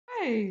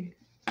Hi.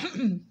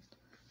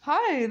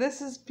 Hi,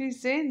 this is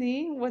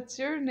Peaceannie. What's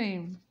your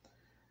name?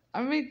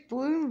 I make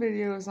balloon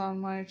videos on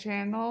my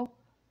channel.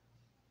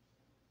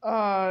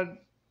 Uh,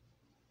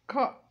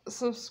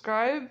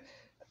 subscribe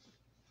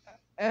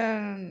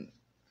and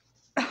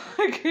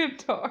I can't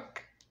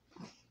talk.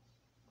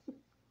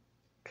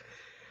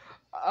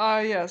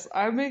 Yes,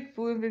 I make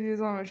balloon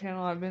videos on my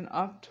channel. I've been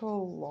up to a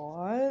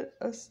lot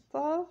of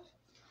stuff.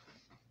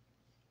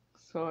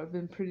 So I've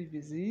been pretty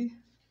busy.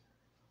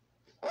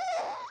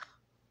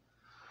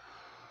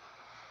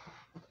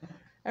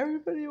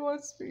 Everybody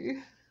wants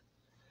me.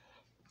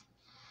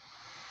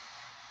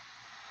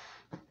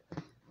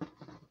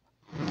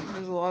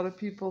 There's a lot of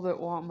people that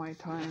want my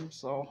time,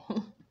 so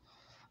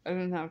I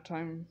didn't have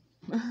time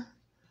to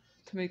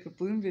make a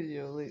balloon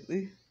video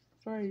lately.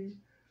 Sorry.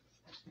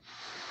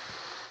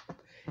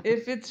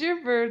 If it's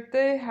your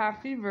birthday,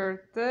 happy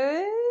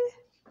birthday.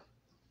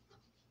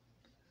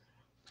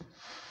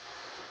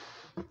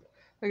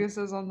 Like it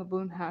says on the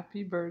balloon,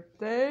 happy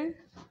birthday.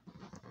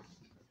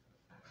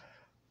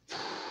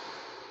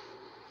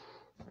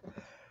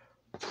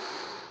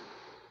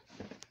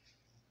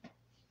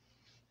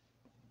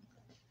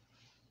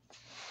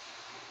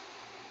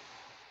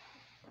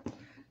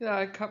 Yeah,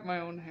 I cut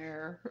my own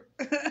hair.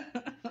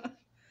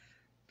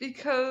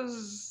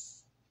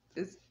 Because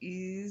it's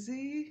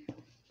easier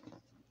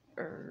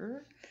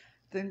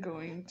than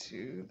going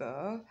to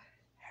the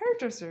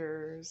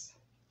hairdressers.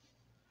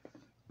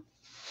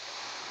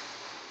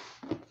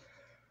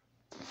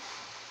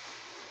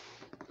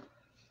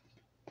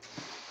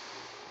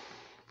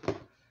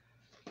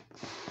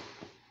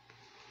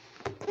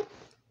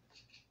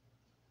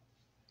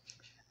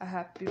 A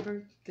happy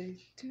birthday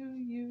to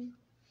you.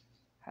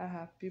 A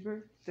happy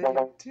birthday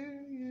to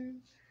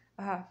you.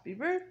 A happy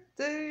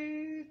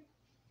birthday,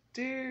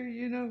 dear,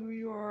 you know who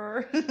you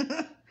are.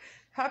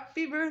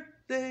 Happy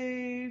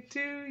birthday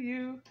to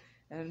you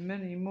and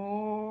many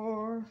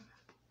more.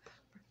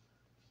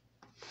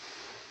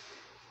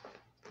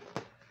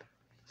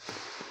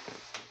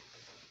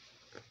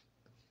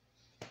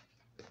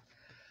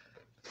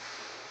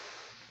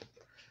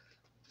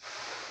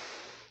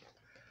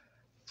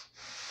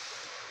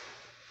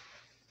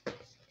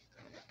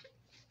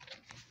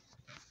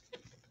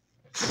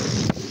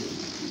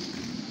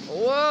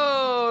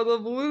 Whoa, the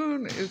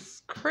balloon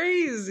is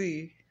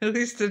crazy. At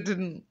least it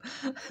didn't.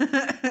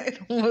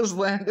 It almost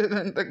landed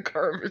in the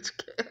garbage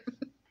can.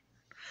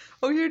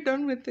 Oh, you're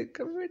done with it.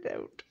 Cover it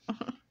out.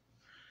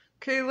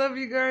 Okay, love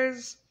you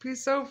guys.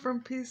 Peace out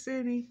from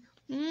Peaceannie.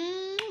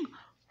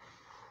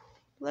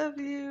 Love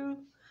you.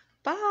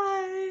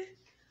 Bye.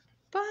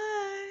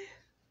 Bye.